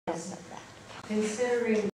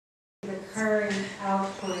Considering the current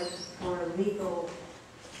output for legal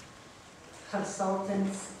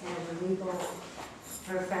consultants and legal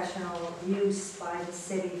professional use by the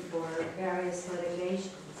city for various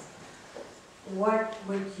litigations, what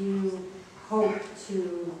would you hope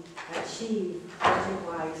to achieve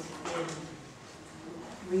budget-wise in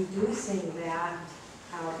reducing that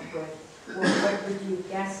output? Or what would you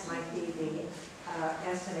guess might be the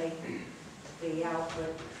estimate the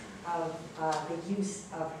output of the use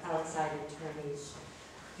of outside attorneys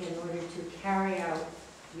in order to carry out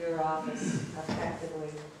your office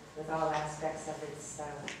effectively with all aspects of its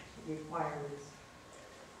requirements?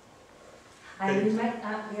 You might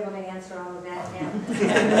not be able to answer all of that now.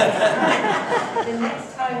 The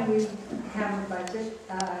next time we have a budget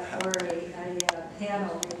or a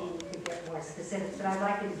panel, maybe we could get more specifics, but I'd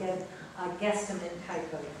like you to get a guesstimate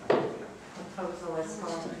type of proposal as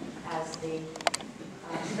far as the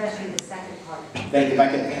especially the second part. Thank you. If I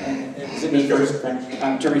could, is it me first?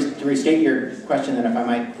 To restate your question, then, if I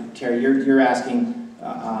might, Terry, you're asking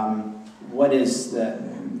what is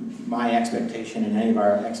my expectation and any of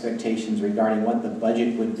our expectations regarding what the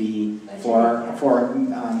budget would be for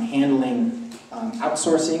handling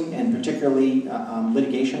outsourcing and particularly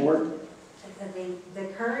litigation work? The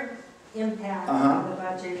current impact of the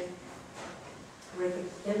budget, with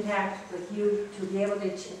the impact with you to be able to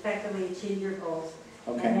effectively achieve your goals.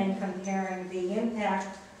 Okay. And then comparing the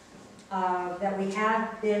impact that we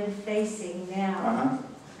have been facing now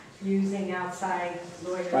using outside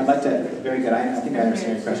lawyers. I'd like to, very good, I think I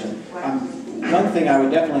understand your question. One thing I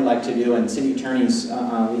would definitely like to do, and city attorneys,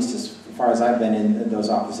 at least as far as I've been in those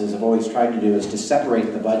offices, have always tried to do, is to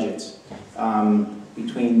separate the budgets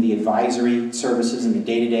between the advisory services and the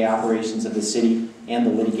day-to-day operations of the city and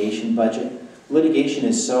the litigation budget. Litigation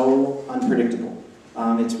is so unpredictable.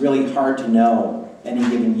 It's really hard to know any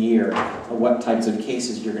given year what types of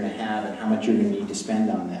cases you're going to have and how much you're going to need to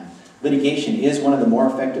spend on that. Litigation is one of the more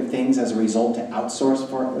effective things as a result to outsource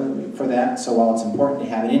for that. So while it's important to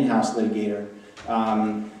have an in-house litigator,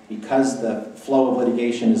 because the flow of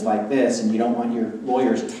litigation is like this, and you don't want your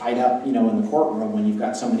lawyers tied up, in the courtroom when you've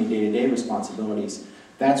got so many day-to-day responsibilities,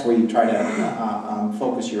 that's where you try to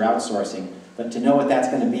focus your outsourcing. But to know what that's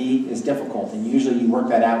going to be is difficult, and usually you work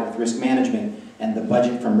that out with risk management, and the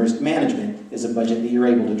budget from risk management is a budget that you're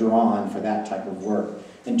able to draw on for that type of work.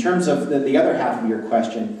 In terms of the other half of your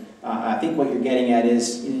question, I think what you're getting at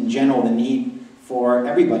is, in general, the need for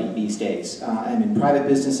everybody these days, and in private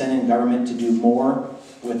business and in government, to do more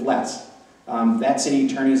with less. That city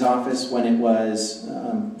attorney's office, when it was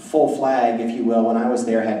full flag, if you will, when I was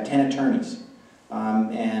there, had 10 attorneys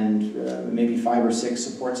and maybe 5 or 6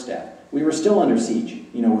 support staff. We were still under siege,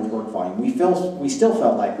 with work volume. We still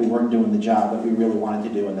felt like we weren't doing the job that we really wanted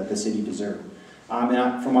to do and that the city deserved.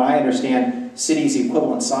 And from what I understand, cities the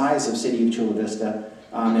equivalent size of City of Chula Vista,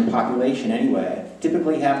 in population anyway,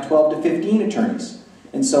 typically have 12 to 15 attorneys.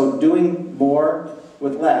 And so doing more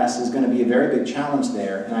with less is going to be a very big challenge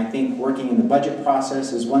there. And I think working in the budget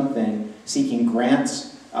process is one thing. Seeking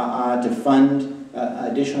grants to fund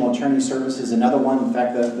additional attorney services is another one. In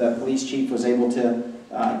fact, the police chief was able to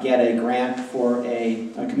get a grant for a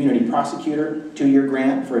community prosecutor, 2-year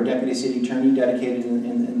grant for a deputy city attorney dedicated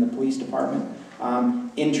in the police department.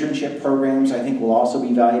 Internship programs, I think, will also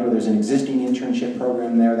be valuable. There's an existing internship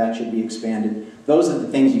program there that should be expanded. Those are the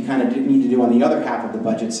things you kind of need to do on the other half of the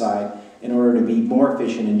budget side in order to be more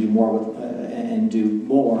efficient and do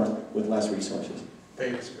more with less resources.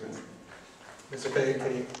 Thank you, Mr. Pei,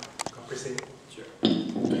 can you proceed? Sure.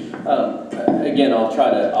 Again, I'll try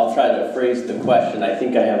to phrase the question. I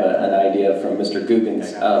think I have an idea from Mr.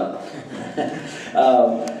 Googins.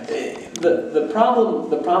 The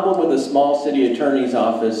problem with a small city attorney's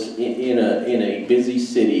office in a busy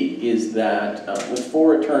city is that with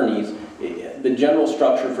 4 attorneys, the general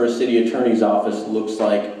structure for a city attorney's office looks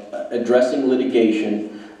like addressing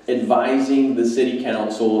litigation, advising the city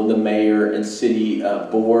council, the mayor, and city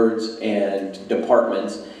boards and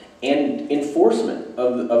departments, and enforcement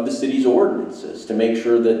of the city's ordinances to make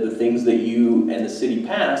sure that the things that you and the city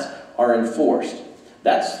pass are enforced.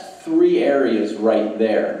 That's 3 areas right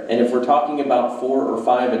there. And if we're talking about 4 or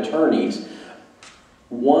 5 attorneys,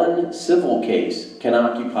 one civil case can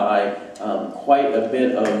occupy quite a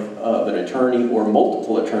bit of an attorney or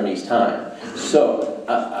multiple attorneys' time. So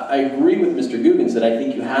I agree with Mr. Googins that I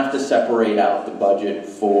think you have to separate out the budget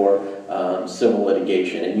for civil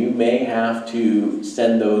litigation, and you may have to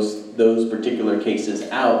send those particular cases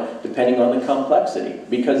out depending on the complexity.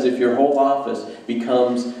 Because if your whole office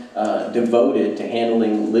becomes devoted to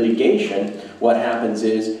handling litigation, what happens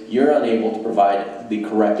is you're unable to provide the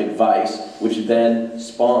correct advice, which then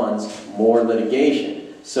spawns more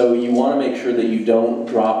litigation. So you want to make sure that you don't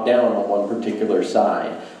drop down on one particular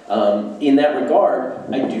side. In that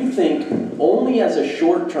regard, I do think only as a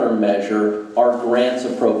short-term measure are grants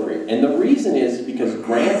appropriate. And the reason is because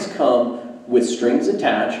grants come with strings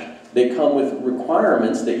attached. They come with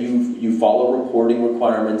requirements that you follow reporting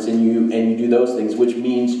requirements and you do those things, which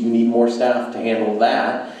means you need more staff to handle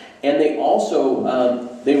that. And they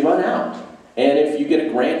also, they run out. And if you get a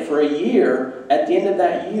grant for a year, at the end of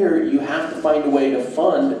that year, you have to find a way to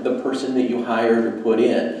fund the person that you hire to put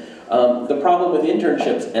in. The problem with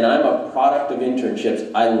internships, and I'm a product of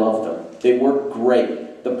internships, I love them. They work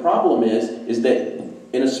great. The problem is that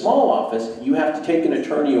in a small office, you have to take an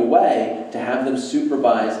attorney away to have them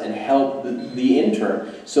supervise and help the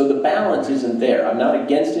intern. So the balance isn't there. I'm not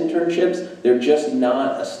against internships. They're just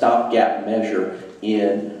not a stopgap measure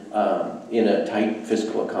in a tight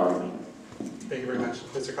fiscal economy. Thank you very much.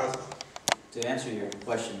 Mr. Casas? To answer your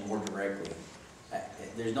question more directly,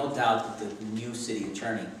 there's no doubt that the new city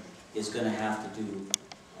attorney is going to have to do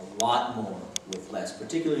a lot more with less,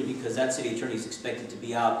 particularly because that city attorney is expected to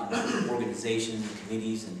be out in organizations and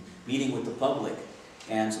committees and meeting with the public.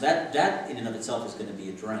 And so that in and of itself is going to be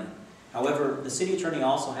a drain. However, the city attorney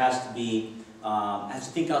also has to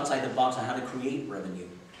think outside the box on how to create revenue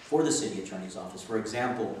for the city attorney's office. For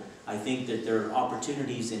example, I think that there are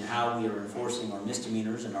opportunities in how we are enforcing our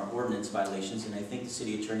misdemeanors and our ordinance violations, and I think the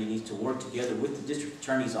city attorney needs to work together with the district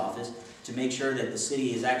attorney's office to make sure that the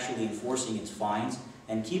city is actually enforcing its fines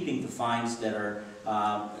and keeping the fines that are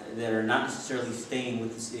not necessarily staying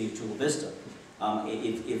with the city of Chula Vista.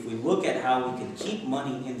 If we look at how we can keep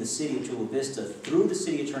money in the city of Chula Vista through the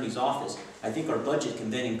city attorney's office, I think our budget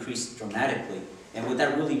can then increase dramatically. And what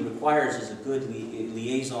that really requires is a good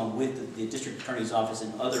liaison with the district attorney's office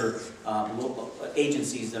and other local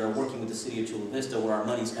agencies that are working with the city of Chula Vista, where our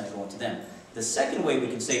money is kind of going to them. The second way we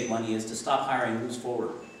can save money is to stop hiring loose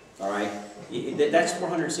forward. All right, that's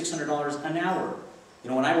 $400, $600 an hour. You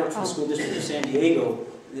know, when I worked for the school district of San Diego,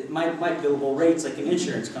 my billable rates, like an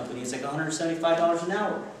insurance company, it's like $175 an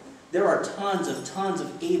hour. There are tons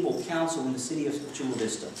of able counsel in the city of Chula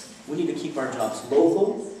Vista. We need to keep our jobs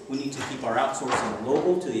local. We need to keep our outsourcing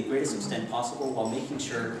local to the greatest extent possible while making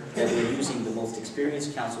sure that we're using the most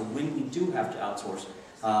experienced counsel when we do have to outsource.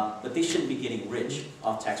 But they shouldn't be getting rich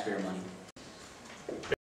off taxpayer money.